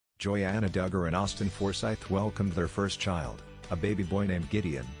Joanna Duggar and Austin Forsyth welcomed their first child, a baby boy named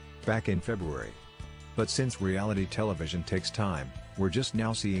Gideon, back in February. But since reality television takes time, we're just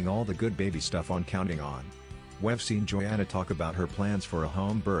now seeing all the good baby stuff on Counting On. We've seen Joanna talk about her plans for a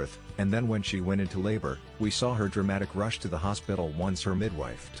home birth, and then when she went into labor, we saw her dramatic rush to the hospital once her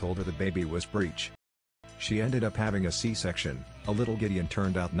midwife told her the baby was breech. She ended up having a C-section. A little Gideon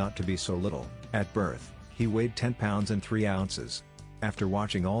turned out not to be so little. At birth, he weighed 10 pounds and 3 ounces. After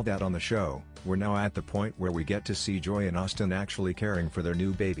watching all that on the show, we're now at the point where we get to see Joy and Austin actually caring for their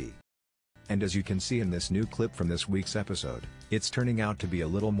new baby. And as you can see in this new clip from this week's episode, it's turning out to be a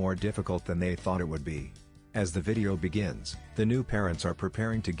little more difficult than they thought it would be. As the video begins, the new parents are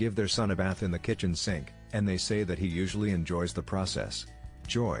preparing to give their son a bath in the kitchen sink, and they say that he usually enjoys the process.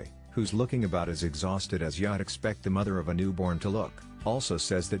 Joy, who's looking about as exhausted as you'd expect the mother of a newborn to look, also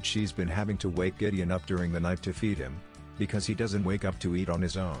says that she's been having to wake Gideon up during the night to feed him, because he doesn't wake up to eat on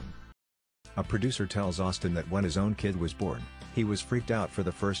his own. A producer tells Austin that when his own kid was born, he was freaked out for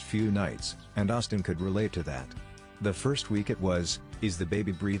the first few nights, and Austin could relate to that. The first week it was, "Is the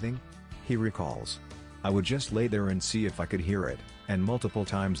baby breathing?" He recalls. "I would just lay there and see if I could hear it, and multiple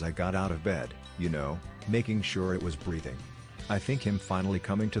times I got out of bed, making sure it was breathing." I think him finally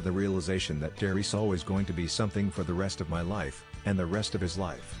coming to the realization that Terry's always going to be something for the rest of my life, and the rest of his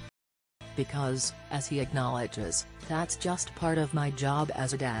life. Because, as he acknowledges, that's just part of my job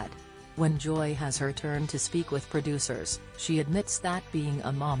as a dad. When Joy has her turn to speak with producers, she admits that being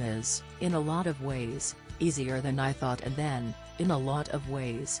a mom is, in a lot of ways, easier than I thought and then, in a lot of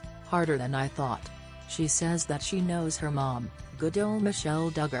ways, harder than I thought. She says that she knows her mom, good old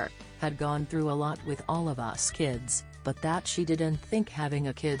Michelle Duggar, had gone through a lot with all of us kids, but that she didn't think having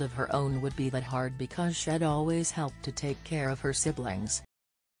a kid of her own would be that hard because she'd always helped to take care of her siblings.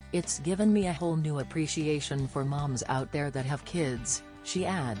 "It's given me a whole new appreciation for moms out there that have kids," she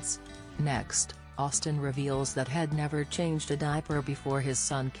adds. Next, Austin reveals that he'd never changed a diaper before his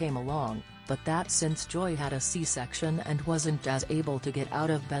son came along, but that since Joy had a C-section and wasn't as able to get out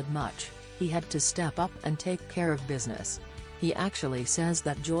of bed much, he had to step up and take care of business. He actually says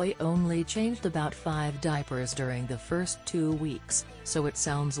that Joy only changed about 5 diapers during the first 2 weeks, so it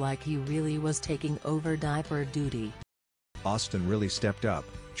sounds like he really was taking over diaper duty. Austin really stepped up,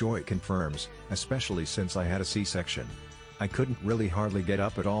 Joy confirms, especially since I had a C-section. I couldn't really hardly get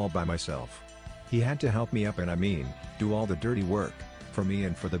up at all by myself. He had to help me up and do all the dirty work, for me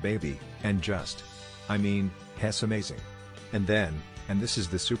and for the baby, and just, he's amazing. And then, and this is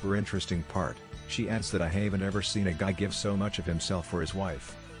the super interesting part, she adds that I haven't ever seen a guy give so much of himself for his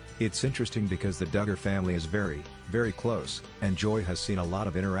wife. It's interesting because the Duggar family is very, very close, and Joy has seen a lot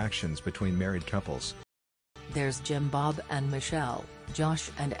of interactions between married couples. There's Jim, Bob and Michelle,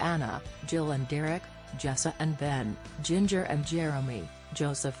 Josh and Anna, Jill and Derek, Jessa and Ben, Ginger and Jeremy,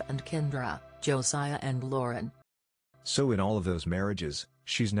 Joseph and Kendra, Josiah and Lauren. So in all of those marriages,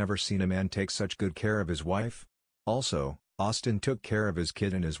 she's never seen a man take such good care of his wife? Also, Austin took care of his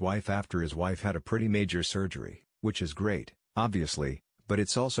kid and his wife after his wife had a pretty major surgery, which is great, obviously, but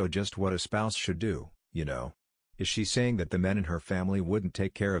it's also just what a spouse should do, Is she saying that the men in her family wouldn't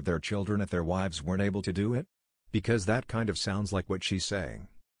take care of their children if their wives weren't able to do it? Because that kind of sounds like what she's saying.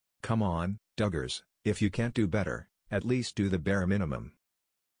 Come on, Duggars, if you can't do better, at least do the bare minimum.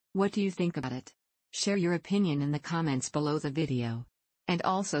 What do you think about it? Share your opinion in the comments below the video. And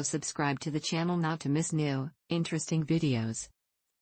also subscribe to the channel not to miss new, interesting videos.